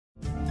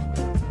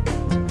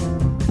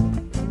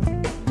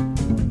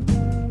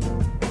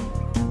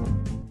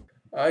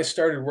I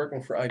started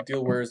working for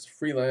Idealware as a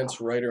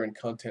freelance writer and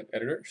content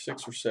editor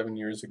 6 or 7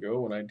 years ago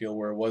when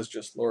Idealware was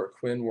just Laura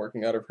Quinn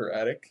working out of her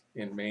attic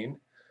in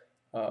Maine.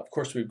 Of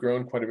course, we've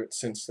grown quite a bit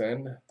since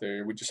then.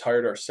 We just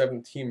hired our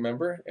seventh team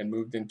member and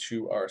moved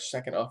into our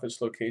second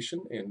office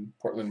location in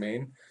Portland,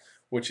 Maine,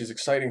 which is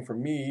exciting for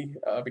me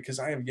because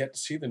I have yet to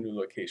see the new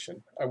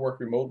location. I work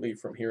remotely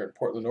from here in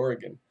Portland,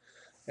 Oregon.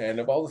 And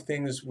of all the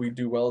things we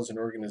do well as an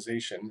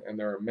organization, and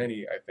there are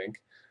many, I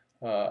think,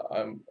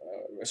 I'm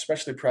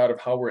especially proud of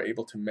how we're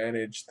able to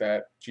manage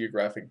that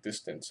geographic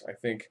distance. I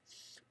think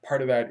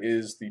part of that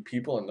is the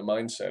people and the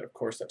mindset. Of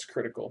course, that's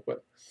critical,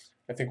 but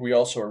I think we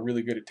also are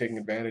really good at taking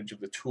advantage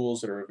of the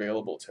tools that are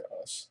available to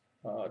us.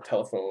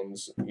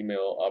 Telephones,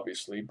 email,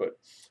 obviously, but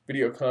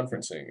video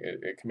conferencing.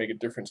 It can make a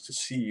difference to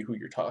see who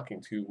you're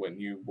talking to when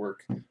you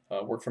work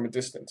from a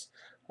distance.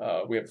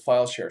 We have a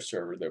file share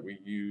server that we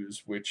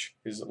use, which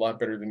is a lot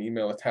better than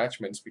email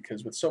attachments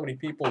because with so many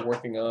people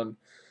working on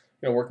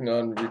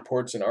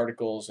reports and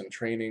articles and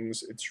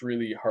trainings, it's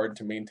really hard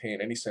to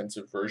maintain any sense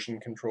of version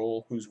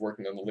control. Who's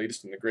working on the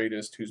latest and the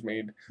greatest? Who's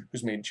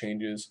made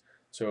changes?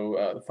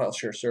 So the file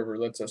share server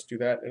lets us do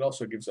that. It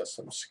also gives us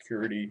some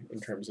security in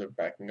terms of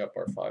backing up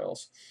our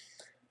files.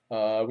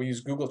 We use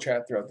Google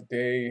Chat throughout the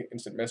day.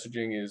 Instant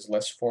messaging is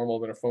less formal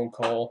than a phone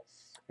call,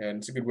 and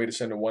it's a good way to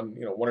send a one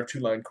or two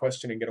line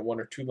question and get a 1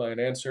 or 2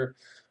 line answer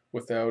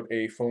without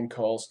a phone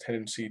call's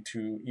tendency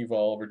to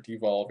evolve or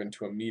devolve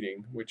into a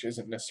meeting, which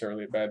isn't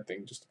necessarily a bad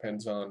thing. Just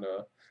depends on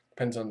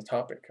the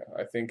topic.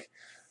 I think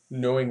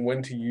knowing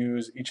when to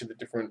use each of the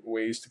different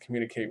ways to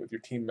communicate with your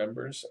team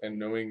members and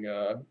knowing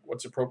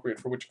what's appropriate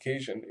for which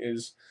occasion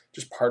is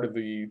just part of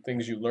the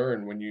things you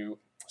learn when you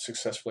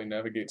successfully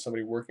navigate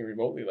somebody working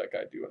remotely like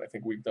I do, and I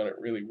think we've done it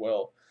really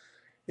well.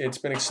 It's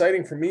been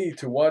exciting for me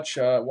to watch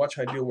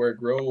Idealware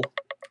grow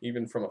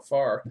even from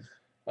afar.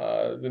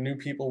 The new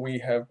people we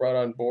have brought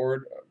on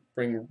board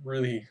bring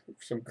really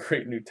some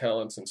great new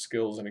talents and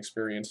skills and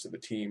experience to the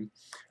team.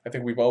 I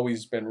think we've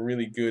always been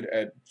really good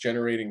at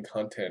generating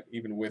content,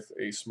 even with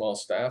a small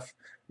staff.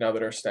 Now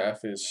that our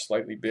staff is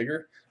slightly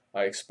bigger,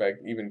 I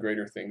expect even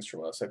greater things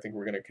from us. I think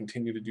we're going to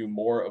continue to do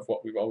more of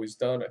what we've always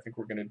done. I think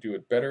we're going to do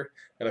it better,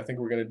 and I think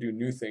we're going to do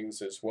new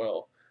things as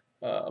well.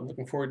 I'm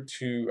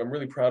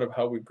really proud of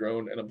how we've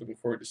grown, and I'm looking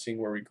forward to seeing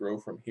where we grow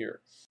from here.